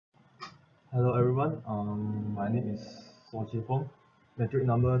Hello everyone, my name is Feng, metric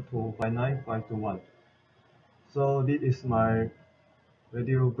number 259521. So this is my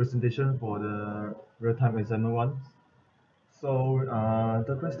video presentation for the real-time examiner one. So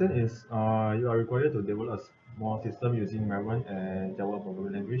the question is, you are required to develop a small system using Maven and Java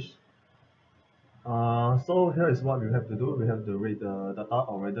programming language. So here is what we have to do. We have to read the data,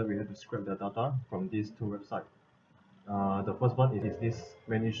 or whether we have to scrape the data from these two websites. The first one is this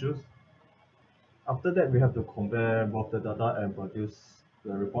main issues. After that, we have to compare both the data and produce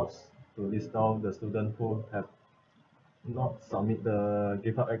the reports to list down the students who have not submit the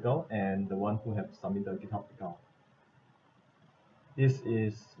GitHub account and the one who have submit the GitHub account. This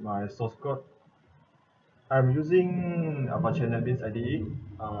is my source code. I'm using Apache NetBeans IDE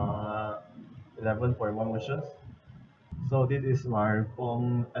 11.1 versions. So this is my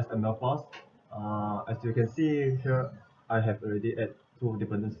form XML files. As you can see here, I have already added two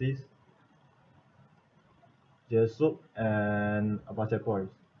dependencies, JSoup and Apache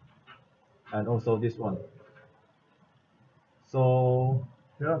Points, and also this one. So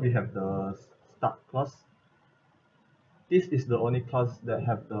here we have the start class. This is the only class that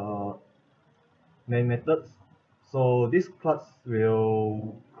have the main methods. So this class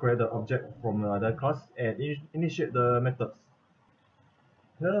will create the object from another class and initiate the methods.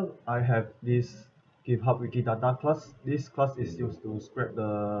 Here I have this GitHub Wikidata class. This class is used to scrape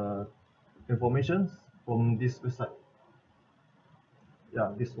the information from this website.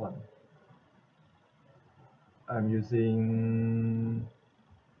 Yeah, this one. I'm using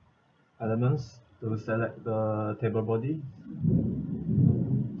elements to select the table body.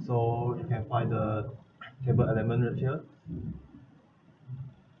 So you can find the table element right here.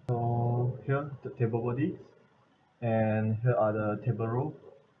 So here the table body, and here are the table row,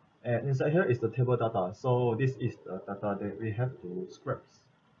 and inside here is the table data. So this is the data that we have to scrape.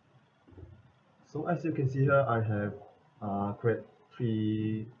 So as you can see here, I have create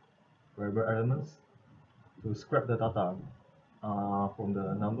three variable elements to scrape the data from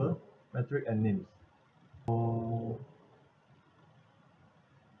the number, metric, and names. So,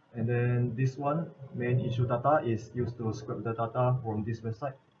 and then this one, main issue data, is used to scrape the data from this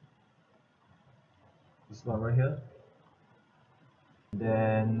website. This one right here.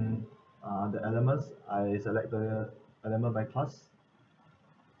 Then the elements, I select the element by class.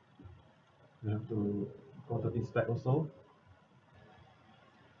 We have to go to inspect also.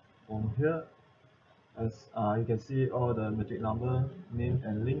 From here, as you can see, all the metric number, name,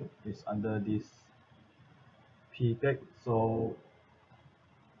 and link is under this p tag. So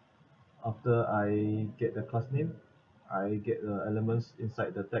after I get the class name, I get the elements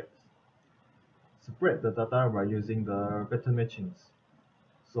inside the text. Separate the data by using the pattern matchings.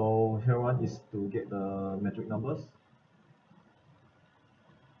 So here one is to get the metric numbers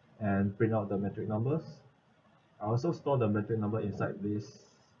and print out the metric numbers. I also store the metric number inside this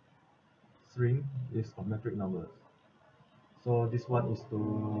string list of metric numbers. So this one is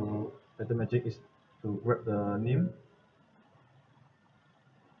to pattern matching, is to grab the name.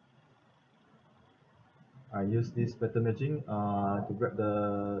 I use this pattern matching to grab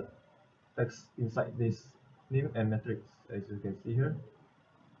the text inside this name and metrics, as you can see here.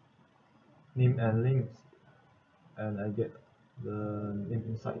 Name and links, and I get the name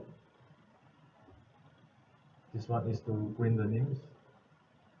inside. This one is to print the names,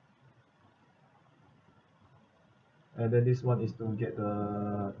 and then this one is to get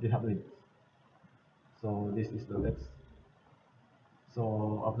the GitHub link. So this is the text.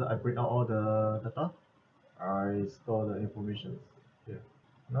 So after I print out all the data, I store the information here.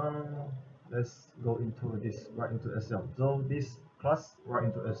 Now let's go into this, right into Excel. So this class right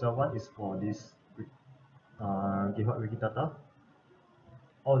into Excel one is for this GitHub Wikidata.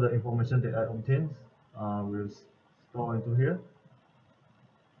 All the information that I obtained will store into here.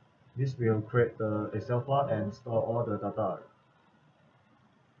 This will create the Excel file and store all the data.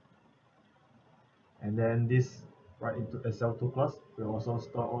 And then this right into Excel2 class will also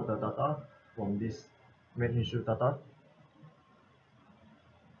store all the data from this main issue data,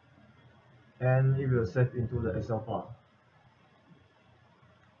 and it will save into the Excel file.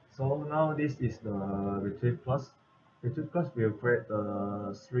 So now this is the retrieve class. Retrieve class will create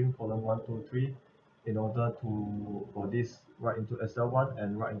the string column 1, 2, 3 in order to, for this, right into Excel1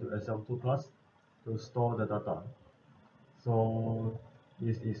 and right into Excel2 class to store the data. So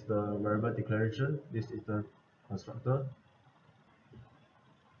this is the variable declaration, this is the constructor.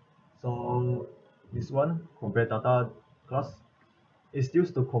 So this one, compare data class, is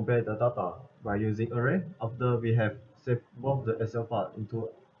used to compare the data by using array after we have saved both the Excel file into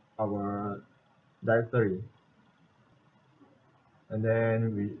our directory. and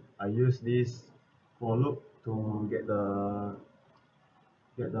then I use this for loop to get the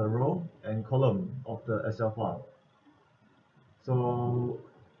row and column of the Excel file. So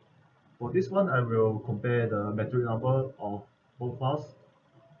for this one, I will compare the metric number of both files,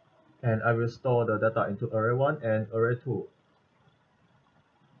 and I will store the data into array 1 and array 2.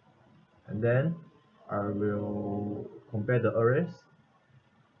 And then I will compare the arrays,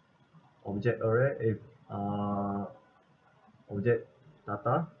 object array if object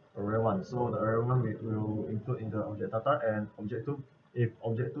data array 1. So the array 1 will include in the object data, and object 2, if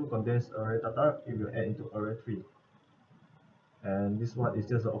object 2 contains array data, it will add into array 3. And this one is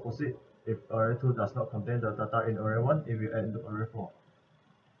just the opposite. If array 2 does not contain the data in array 1, it will add into array 4.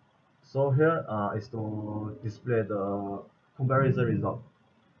 So here is to display the comparison result,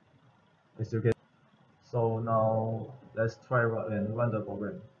 as you can. So now let's try and run the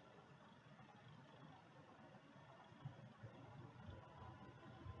program.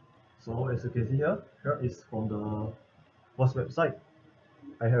 So as you can see here is from the first website.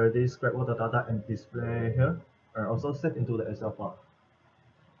 I already scrape all the data and display here, and also save into the Excel file.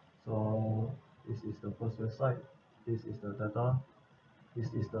 So this is the first website, this is the data,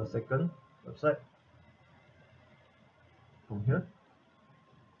 this is the second website from here,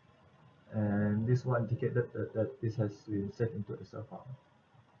 and this one indicated that this has been saved into Excel file.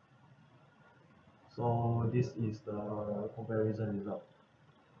 So this is the comparison result.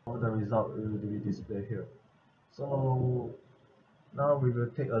 All the result will be displayed here. So now we will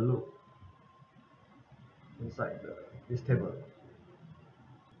take a look inside this table.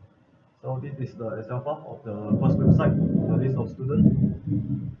 So this is the Excel file of the first website, the list of students,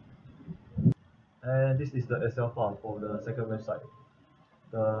 and this is the Excel file for the second website,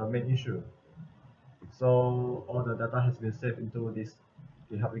 the main issue. So all the data has been saved into this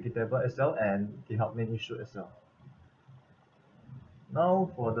GitHub wiki table Excel and GitHub main issue Excel.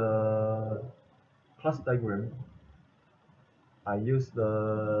 Now for the class diagram, I use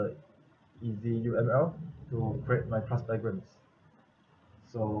the easy UML to create my class diagrams.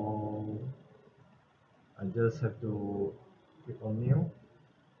 So I just have to click on new,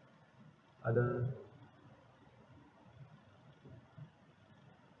 other,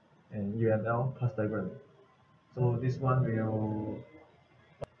 and UML class diagram. So this one will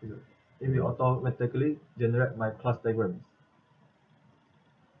automatically generate my class diagrams.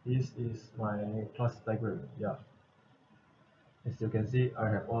 This is my class diagram. Yeah, as you can see, I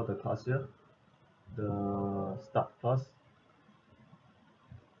have all the class here. The start class,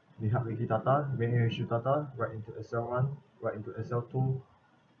 we have wiki data, main issue data, right into SL1, right into SL2,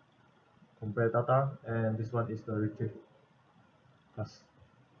 compare data, and this one is the retrieve class.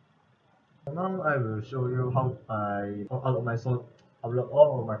 Now I will show you how I upload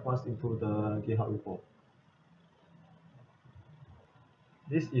all of my files into the GitHub repo.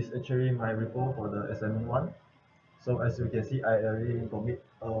 This is actually my repo for the assignment 1. So as you can see, I already commit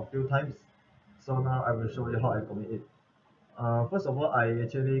a few times. So now I will show you how I commit it. First of all, I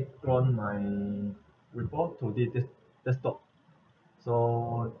actually clone my repo to the desktop.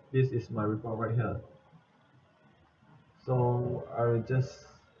 So this is my repo right here. So I will just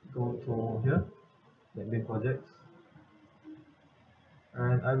go to here, the main projects,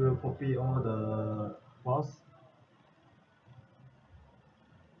 and I will copy all the files.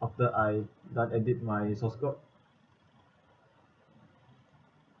 After I done edit my source code,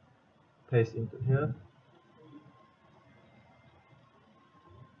 paste into here.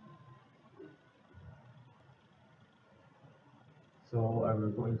 So I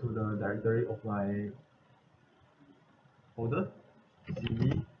will go into the directory of my folder,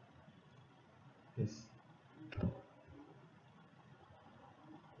 cd, paste.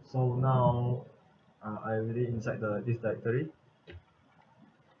 So now I already inside this directory.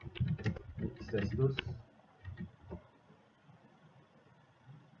 It says those.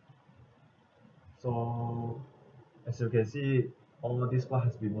 So as you can see, all this file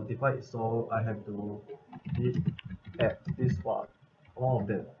has been modified, so I have to add this file, all of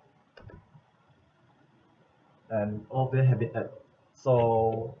them, and all of them have been added.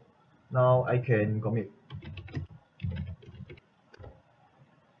 So now I can commit.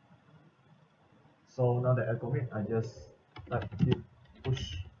 So now that I commit, I just type git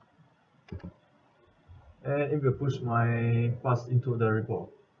push, and it will push my files into the repo.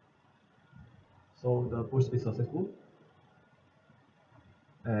 So the push is successful,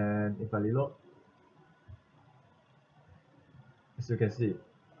 and if I reload, as you can see,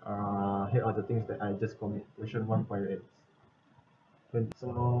 here are the things that I just commit, version 1.8.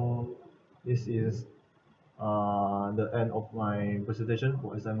 So this is the end of my presentation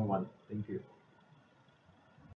for assignment 1. Thank you.